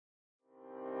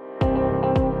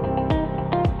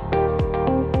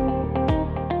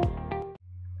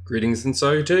Greetings and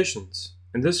salutations.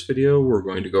 In this video, we're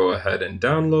going to go ahead and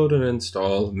download and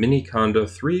install Miniconda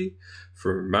 3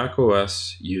 for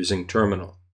macOS using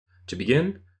Terminal. To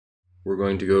begin, we're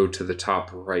going to go to the top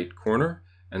right corner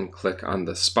and click on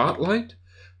the spotlight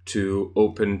to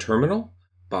open Terminal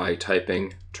by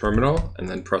typing Terminal and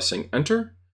then pressing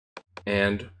Enter.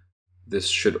 And this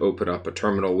should open up a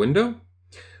terminal window.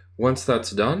 Once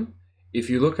that's done, if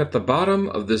you look at the bottom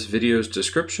of this video's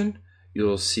description,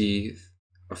 you'll see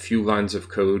a few lines of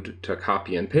code to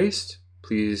copy and paste.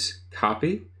 Please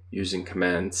copy using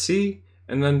Command C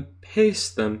and then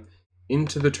paste them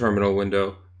into the terminal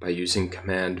window by using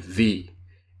Command V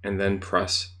and then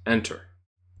press Enter.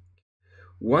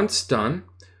 Once done,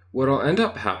 what will end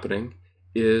up happening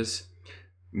is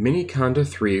Miniconda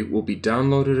 3 will be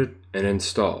downloaded and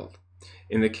installed.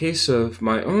 In the case of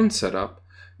my own setup,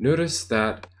 notice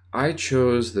that I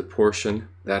chose the portion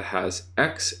that has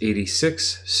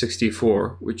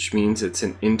x86-64, which means it's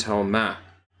an Intel Mac.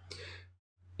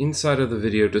 Inside of the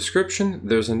video description,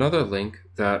 there's another link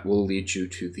that will lead you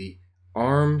to the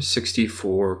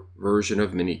ARM64 version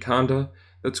of Miniconda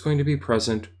that's going to be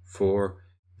present for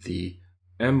the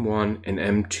M1 and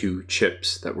M2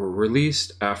 chips that were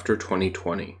released after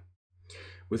 2020.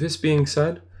 With this being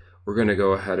said, we're going to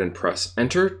go ahead and press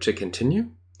Enter to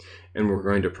continue. And we're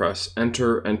going to press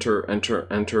Enter, Enter, Enter,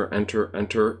 Enter, Enter,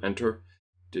 Enter, Enter.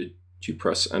 Did you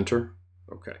press Enter?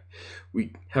 Okay.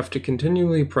 We have to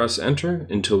continually press Enter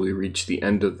until we reach the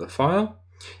end of the file,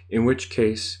 in which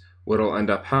case what will end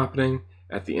up happening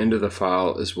at the end of the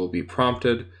file is we'll be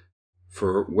prompted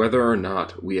for whether or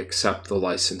not we accept the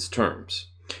license terms.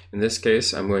 In this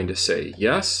case, I'm going to say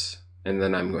yes, and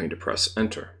then I'm going to press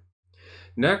Enter.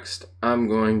 Next, I'm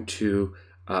going to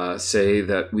say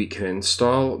that we can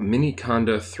install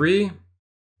Miniconda 3,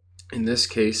 in this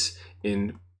case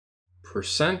in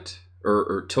 %,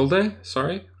 or tilde,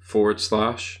 sorry,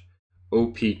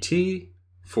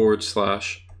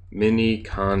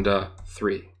 /opt/Miniconda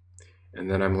 3. And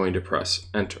then I'm going to press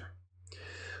Enter.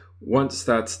 Once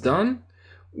that's done,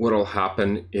 what will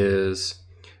happen is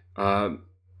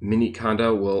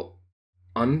Miniconda will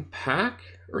unpack,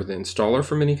 or the installer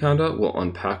for Miniconda will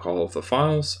unpack all of the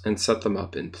files and set them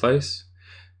up in place.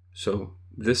 So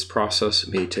this process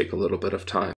may take a little bit of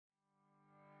time.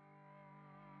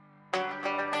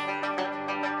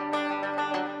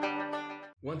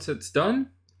 Once it's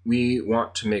done, we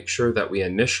want to make sure that we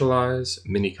initialize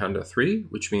Miniconda 3,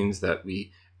 which means that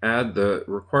we add the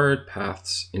required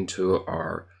paths into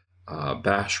our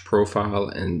bash profile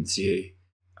and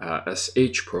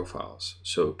ZSH profiles.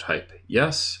 So type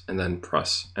yes and then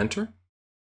press Enter.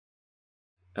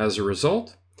 As a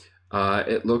result,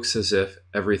 it looks as if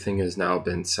everything has now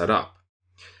been set up.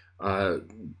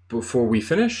 Before we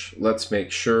finish, let's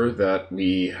make sure that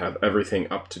we have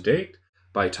everything up to date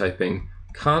by typing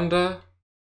conda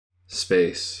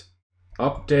space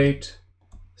update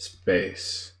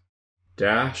space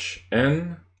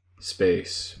 -n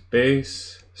space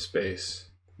base space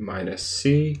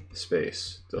 -c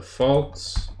space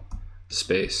defaults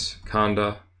space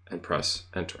conda and press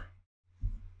Enter.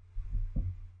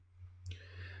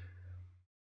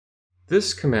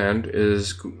 This command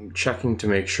is checking to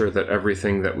make sure that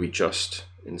everything that we just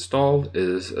installed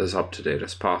is as up to date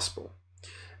as possible.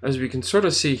 As we can sort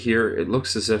of see here, it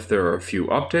looks as if there are a few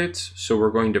updates, so we're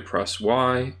going to press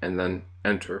Y and then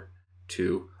Enter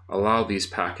to allow these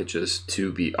packages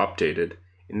to be updated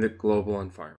in the global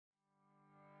environment.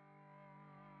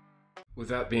 With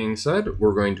that being said,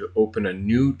 we're going to open a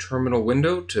new terminal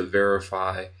window to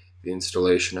verify the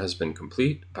installation has been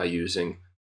complete by using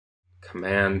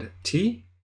Command T.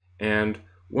 And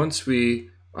once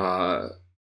we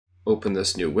open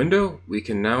this new window, we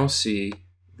can now see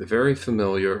the very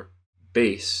familiar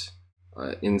base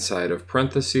inside of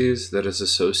parentheses that is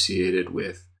associated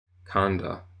with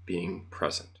conda being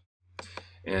present.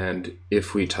 And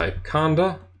if we type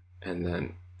conda and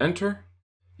then Enter,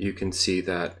 you can see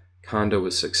that conda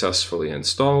was successfully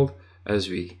installed as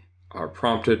we are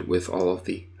prompted with all of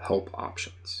the help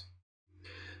options.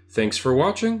 Thanks for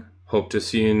watching. Hope to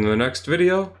see you in the next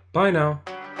video. Bye now.